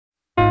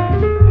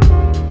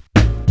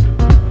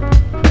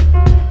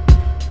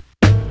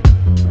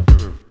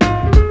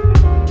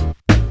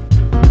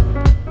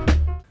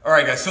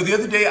guys, so the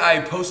other day I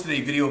posted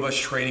a video of us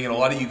training, and a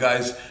lot of you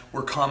guys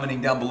were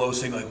commenting down below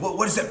saying like,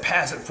 what is that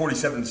pass at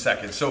 47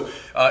 seconds? So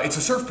it's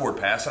a surfboard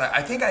pass, and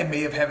I think I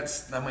might have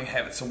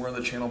it somewhere on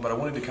the channel, but I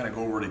wanted to kind of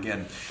go over it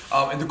again.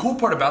 And the cool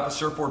part about the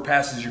surfboard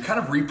pass is you're kind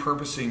of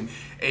repurposing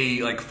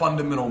a like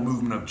fundamental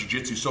movement of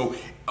jiu-jitsu. So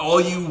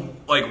all you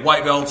like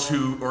white belts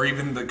who, or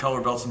even the color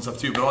belts and stuff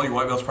too, but all you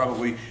white belts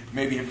probably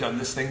maybe have done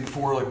this thing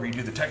before, like where you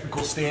do the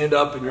technical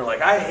stand-up and you're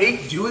like, I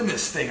hate doing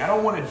this thing, I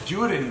don't want to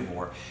do it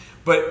anymore.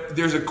 But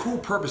there's a cool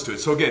purpose to it.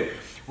 So again,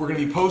 we're going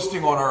to be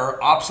posting on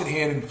our opposite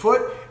hand and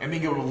foot and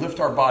being able to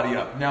lift our body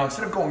up. Now,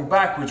 instead of going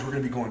backwards, we're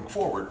going to be going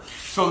forward.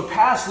 So the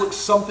pass looks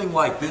something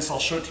like this. I'll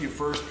show it to you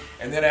first,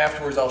 and then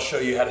afterwards I'll show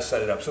you how to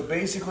set it up. So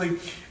basically,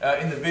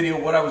 in the video,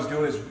 what I was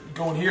doing is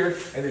going here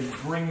and then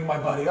bringing my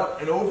body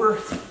up and over,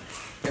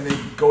 and then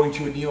going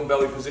to a knee on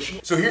belly position.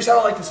 So here's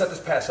how I like to set this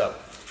pass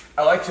up.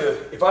 I like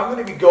to, if I'm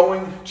going to be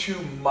going to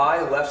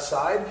my left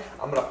side,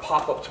 I'm going to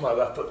pop up to my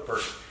left foot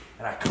first.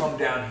 And I come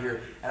down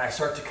here and I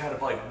start to kind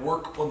of like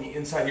work on the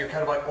inside here,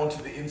 kind of like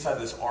onto the inside of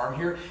this arm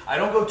here. I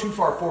don't go too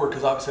far forward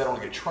because obviously I don't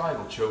want to get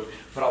triangle choked,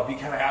 but I'll be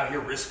kind of out here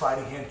wrist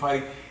fighting, hand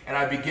fighting, and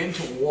I begin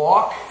to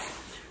walk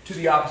to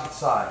the opposite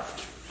side.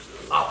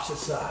 Opposite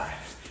side.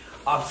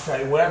 Opposite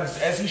side. And what happens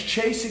is, as he's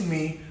chasing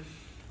me,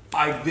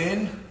 I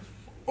then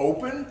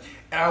open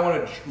and I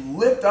want to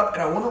lift up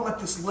and I want to let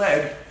this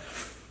leg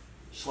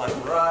slide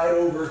right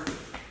over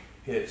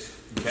his,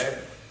 okay?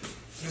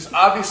 This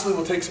obviously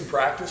will take some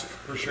practice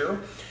for sure.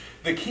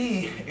 The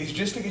key is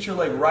just to get your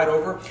leg right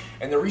over,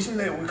 and the reason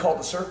that we call it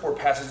the surfboard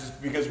passes is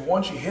because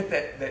once you hit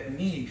that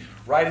knee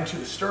right into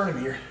the sternum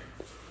here,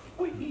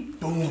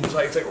 boom, it's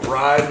like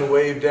riding the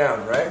wave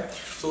down, right?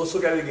 So let's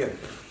look at it again.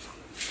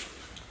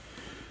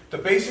 The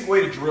basic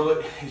way to drill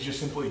it is just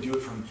simply do it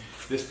from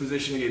this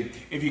position again.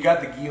 If you got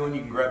the gi on,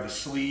 you can grab the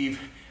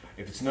sleeve.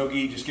 If it's no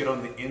gi, just get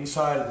on the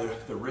inside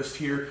of the wrist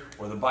here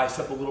or the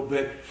bicep a little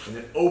bit and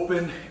then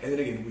open, and then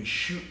again we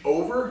shoot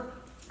over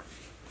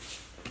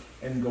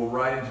and go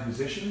right into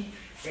position.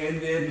 And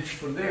then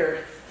from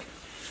there,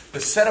 the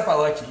setup I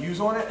like to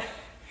use on it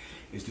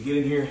is to get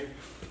in here,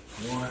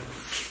 1,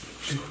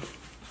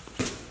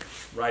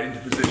 2, right into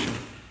position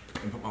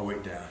and put my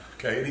weight down.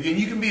 Okay, and again,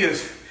 you can be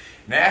as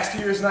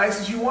nasty or as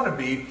nice as you want to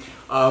be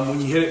when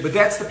you hit it, but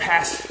that's the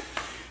pass.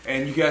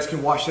 And you guys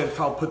can watch that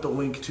if I'll put the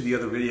link to the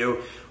other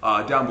video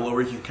down below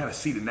where you can kind of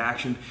see it in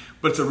action.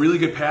 But it's a really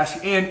good pass.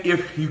 And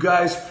if you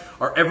guys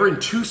are ever in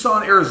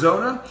Tucson,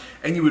 Arizona,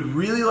 and you would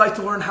really like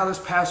to learn how this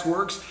pass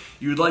works,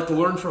 you would like to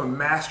learn from a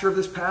master of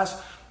this pass,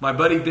 my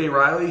buddy Dave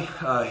Riley,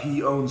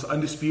 he owns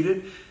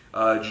Undisputed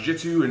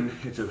Jiu-Jitsu, and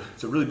it's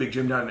a really big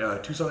gym down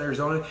in Tucson,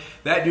 Arizona.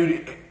 That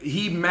dude,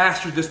 he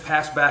mastered this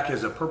pass back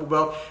as a purple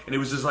belt, and it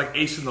was just like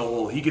ace in the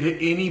hole. He could hit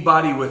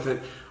anybody with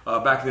it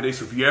back in the day.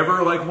 So if you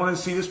ever like want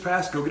to see this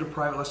pass, go get a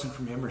private lesson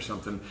from him or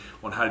something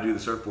on how to do the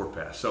surfboard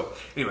pass. So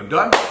anyway, I'm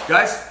done.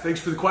 Guys,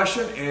 thanks for the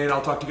question, and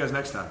I'll talk to you guys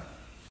next time.